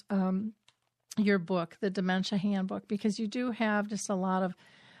about your book, the Dementia Handbook, because you do have just a lot of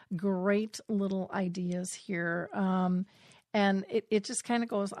great little ideas here. And it just kind of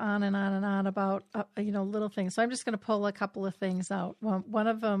goes on and on and on about, little things. So I'm just going to pull a couple of things out. One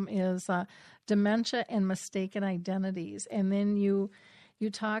of them is dementia and mistaken identities. And then you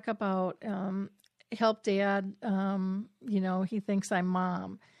talk about help dad, he thinks I'm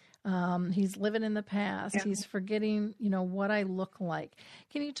mom. He's living in the past. Yeah. He's forgetting, what I look like.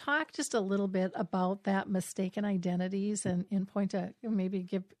 Can you talk just a little bit about that mistaken identities and maybe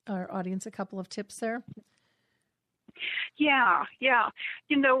give our audience a couple of tips there? Yeah, yeah.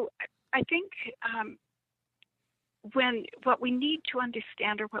 You know, I think what we need to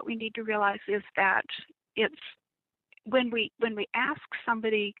understand or what we need to realize is that it's when we ask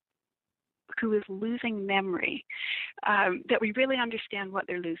somebody who is losing memory that we really understand what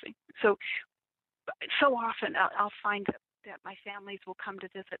they're losing. So often I'll find that my families will come to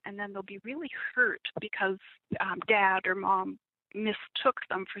visit and then they'll be really hurt because dad or mom mistook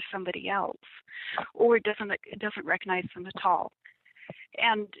them for somebody else or doesn't recognize them at all.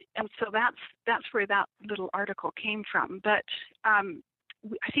 And so that's where that little article came from. But I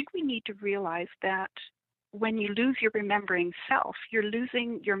think we need to realize that when you lose your remembering self, you're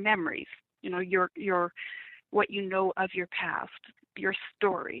losing your memories, you know, your what you know of your past, your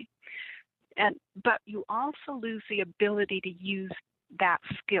story. But you also lose the ability to use that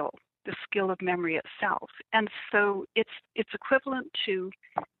skill, the skill of memory itself. And so it's equivalent to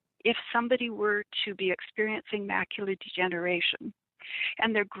if somebody were to be experiencing macular degeneration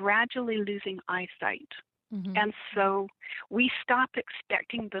and they're gradually losing eyesight. Mm-hmm. And so we stop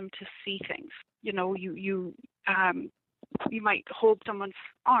expecting them to see things. You know, you might hold someone's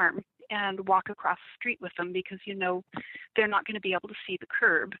arm and walk across the street with them because you know they're not going to be able to see the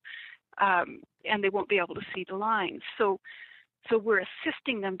curb, and they won't be able to see the lines. So we're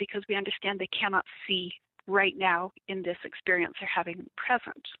assisting them because we understand they cannot see right now in this experience they're having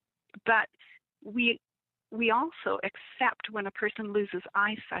present. But we also accept when a person loses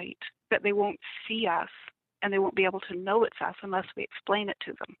eyesight that they won't see us and they won't be able to know it's us unless we explain it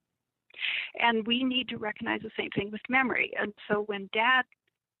to them. And we need to recognize the same thing with memory. And so when dad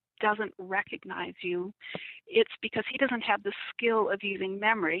doesn't recognize you, it's because he doesn't have the skill of using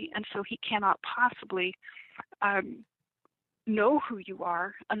memory, and so he cannot possibly know who you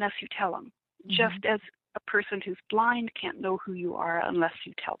are unless you tell him, mm-hmm. just as a person who's blind can't know who you are unless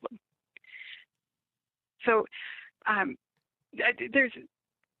you tell them. So there's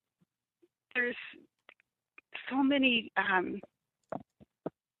so many. I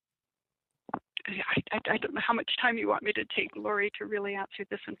don't know how much time you want me to take, Lori, to really answer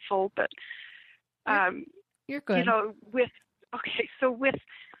this in full, but you're good. You know,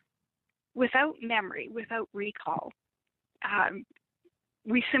 without memory, without recall,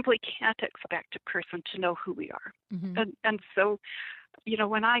 we simply can't expect a person to know who we are. Mm-hmm. And so, you know,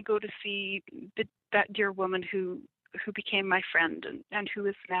 when I go to see that dear woman who became my friend and who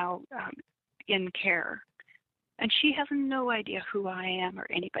is now in care, and she has no idea who I am or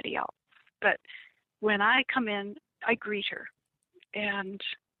anybody else. But when I come in, I greet her, and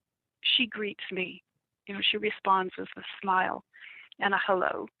she greets me. You know, she responds with a smile and a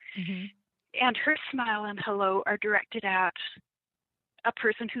hello. Mm-hmm. And her smile and hello are directed at a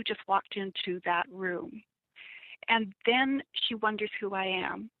person who just walked into that room. And then she wonders who I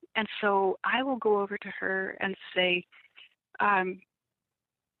am. And so I will go over to her and say,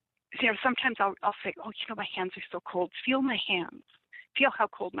 you know, sometimes I'll say, oh, you know, my hands are so cold. Feel my hands. Feel how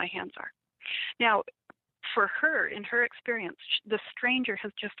cold my hands are. Now, for her, in her experience, the stranger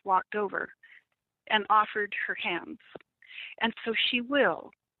has just walked over and offered her hands. And so she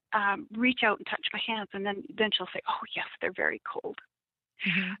will reach out and touch my hands, and then she'll say, oh, yes, they're very cold.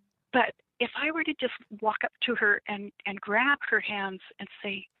 Mm-hmm. But if I were to just walk up to her and grab her hands and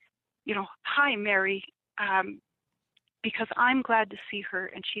say, you know, hi, Mary, because I'm glad to see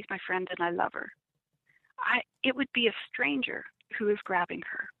her, and she's my friend, and I love her, it would be a stranger who is grabbing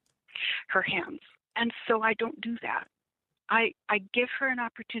her hands. And so I don't do that. I give her an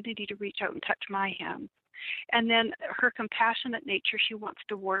opportunity to reach out and touch my hands. And then her compassionate nature, she wants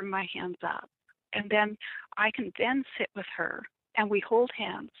to warm my hands up. And then I can then sit with her and we hold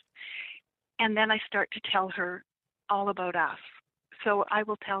hands. And then I start to tell her all about us. So I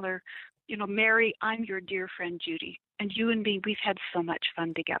will tell her, you know, Mary, I'm your dear friend Judy. And you and me, we've had so much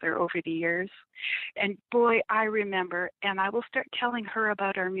fun together over the years. And boy, I remember, and I will start telling her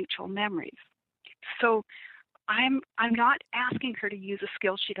about our mutual memories. So I'm not asking her to use a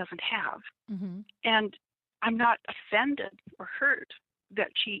skill she doesn't have. Mm-hmm. And I'm not offended or hurt that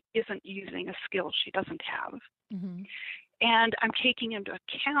she isn't using a skill she doesn't have. Mm-hmm. And I'm taking into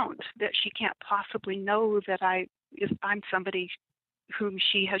account that she can't possibly know that I'm somebody whom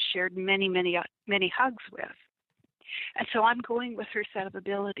she has shared many, many, many hugs with. And so I'm going with her set of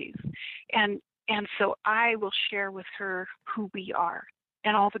abilities. And so I will share with her who we are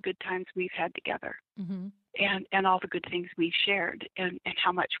and all the good times we've had together. Mm-hmm. And all the good things we've shared and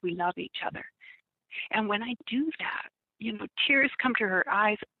how much we love each other. And when I do that, you know, tears come to her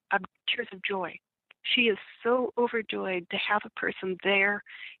eyes, tears of joy. She is so overjoyed to have a person there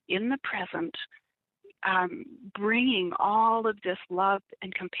in the present, bringing all of this love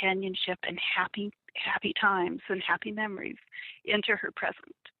and companionship and happy times and happy memories into her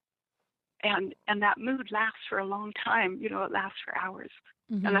present. And that mood lasts for a long time. It lasts for hours,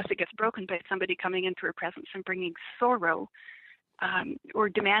 unless it gets broken by somebody coming into her presence and bringing sorrow, or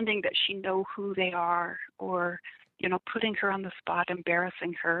demanding that she know who they are, or putting her on the spot,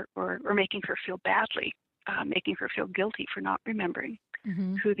 embarrassing her, or making her feel badly, making her feel guilty for not remembering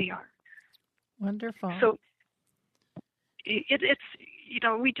who they are. Wonderful. So it's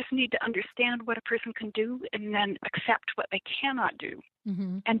we just need to understand what a person can do, and then accept what they cannot do,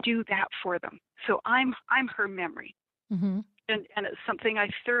 and do that for them. So I'm her memory, and it's something I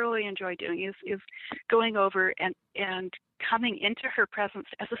thoroughly enjoy doing is going over and coming into her presence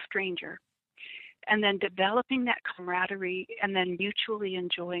as a stranger, and then developing that camaraderie, and then mutually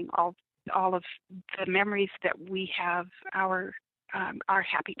enjoying all of the memories that we have, our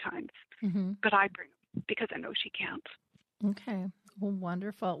happy times. But I bring them because I know she can't. Okay. Well,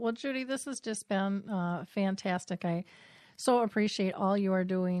 wonderful. Well, Judy, this has just been fantastic. I so appreciate all you are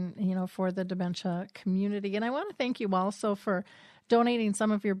doing, for the dementia community. And I want to thank you also for donating some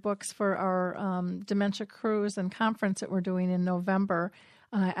of your books for our dementia cruise and conference that we're doing in November.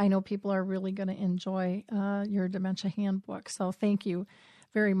 I know people are really going to enjoy your dementia handbook. So thank you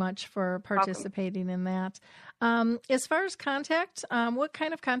very much for participating in that. As far as contact, what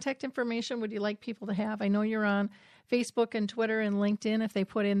kind of contact information would you like people to have? I know you're on Facebook and Twitter and LinkedIn. If they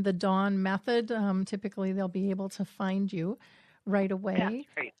put in the Dawn Method, typically they'll be able to find you right away.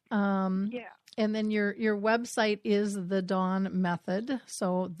 That's right. And then your website is the Dawn Method,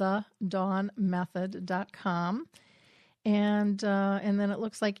 so thedawnmethod.com. And then it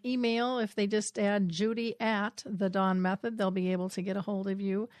looks like email, if they just add Judy at the Dawn Method, they'll be able to get a hold of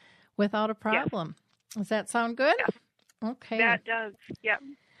you without a problem. Yes. Does that sound good? Yes. Okay. That does, yeah.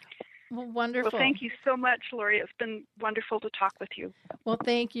 Well, wonderful. Well, thank you so much, Lori. It's been wonderful to talk with you. Well,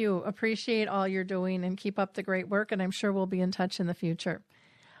 thank you. Appreciate all you're doing, and keep up the great work, and I'm sure we'll be in touch in the future.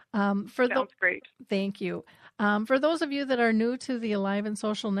 Sounds great. Thank you. For those of you that are new to the Alive and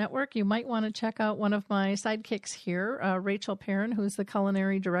Social Network, you might want to check out one of my sidekicks here, Rachel Perrin, who's the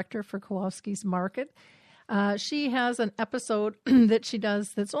culinary director for Kowalski's Market. She has an episode that she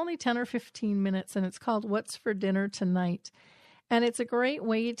does that's only 10 or 15 minutes, and it's called What's for Dinner Tonight? And it's a great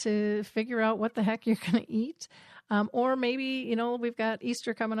way to figure out what the heck you're going to eat. Or maybe, we've got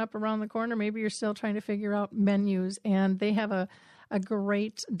Easter coming up around the corner. Maybe you're still trying to figure out menus, and they have a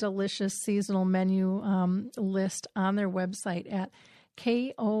great, delicious seasonal menu list on their website at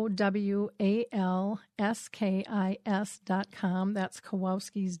KOWALSKIS.com. That's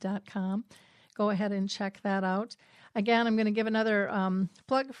Kowalskis.com. Go ahead and check that out. Again, I'm going to give another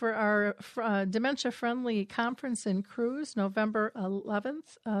plug for our dementia-friendly conference and cruise, November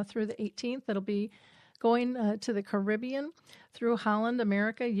 11th through the 18th. It'll be going to the Caribbean through Holland,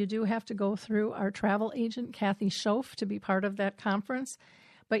 America. You do have to go through our travel agent, Kathy Schoaf, to be part of that conference.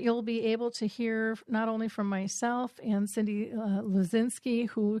 But you'll be able to hear not only from myself and Cindy Luzinski,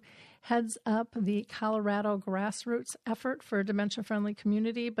 who heads up the Colorado grassroots effort for a dementia-friendly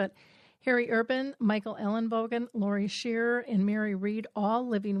community, but Harry Urban, Michael Ellenbogen, Lori Shearer, and Mary Reed, all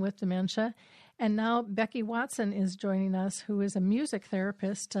living with dementia. And now Becky Watson is joining us, who is a music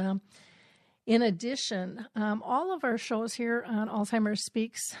therapist. In addition, all of our shows here on Alzheimer's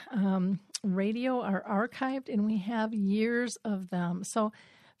Speaks Radio are archived, and we have years of them. So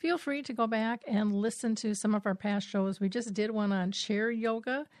feel free to go back and listen to some of our past shows. We just did one on chair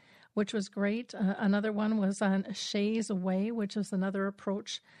yoga, which was great. Another one was on Shay's Way, which is another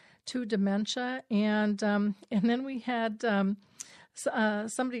approach to dementia. And then we had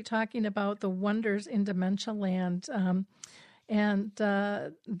somebody talking about the wonders in dementia land. And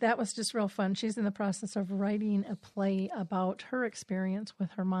that was just real fun. She's in the process of writing a play about her experience with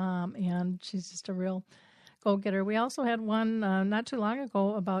her mom, and she's just a real go-getter. We also had one not too long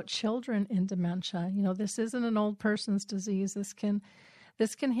ago about children in dementia. This isn't an old person's disease. This can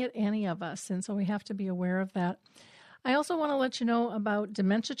hit any of us, and so we have to be aware of that. I also want to let you know about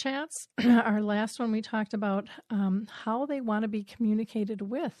Dementia Chats. Our last one, we talked about how they want to be communicated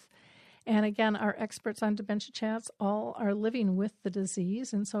with. And again, our experts on Dementia Chats all are living with the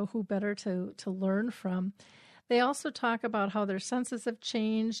disease, and so who better to learn from. They also talk about how their senses have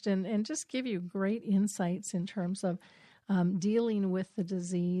changed and just give you great insights in terms of dealing with the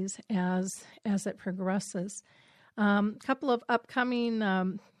disease as it progresses. A couple of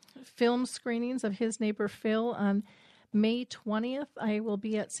upcoming film screenings of His Neighbor Phil on May 20th. I will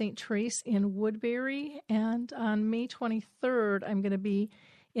be at St. Therese in Woodbury, and on May 23rd, I'm going to be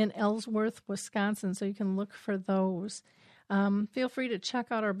in Ellsworth, Wisconsin, so you can look for those. Feel free to check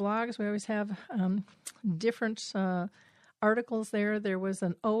out our blogs. We always have different articles there. There was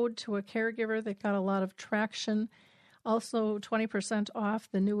an ode to a caregiver that got a lot of traction. Also, 20% off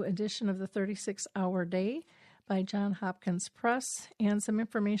the new edition of the 36-Hour Day by Johns Hopkins Press, and some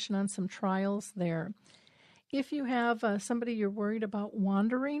information on some trials there. If you have somebody you're worried about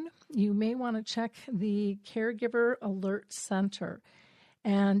wandering, you may want to check the Caregiver Alert Center.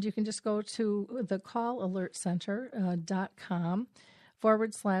 And you can just go to the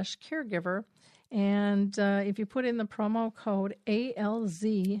callalertcenter.com/caregiver. And if you put in the promo code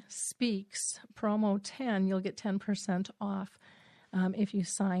ALZSpeaks, promo 10, you'll get 10% off if you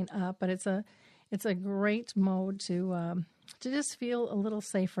sign up. But it's a great mode to just feel a little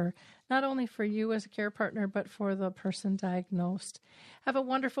safer, not only for you as a care partner, but for the person diagnosed. Have a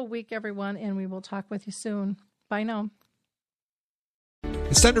wonderful week, everyone, and we will talk with you soon. Bye now.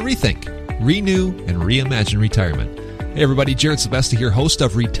 It's time to rethink, renew, and reimagine retirement. Hey everybody, Jared Sebesta here, host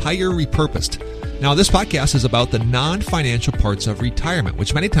of Retire Repurposed. Now this podcast is about the non-financial parts of retirement,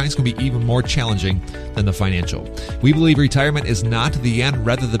 which many times can be even more challenging than the financial. We believe retirement is not the end,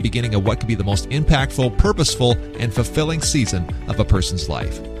 rather the beginning of what could be the most impactful, purposeful, and fulfilling season of a person's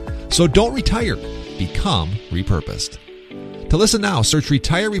life. So don't retire, become repurposed. To listen now, search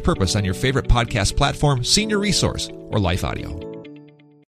Retire Repurposed on your favorite podcast platform, Senior Resource, or Life Audio.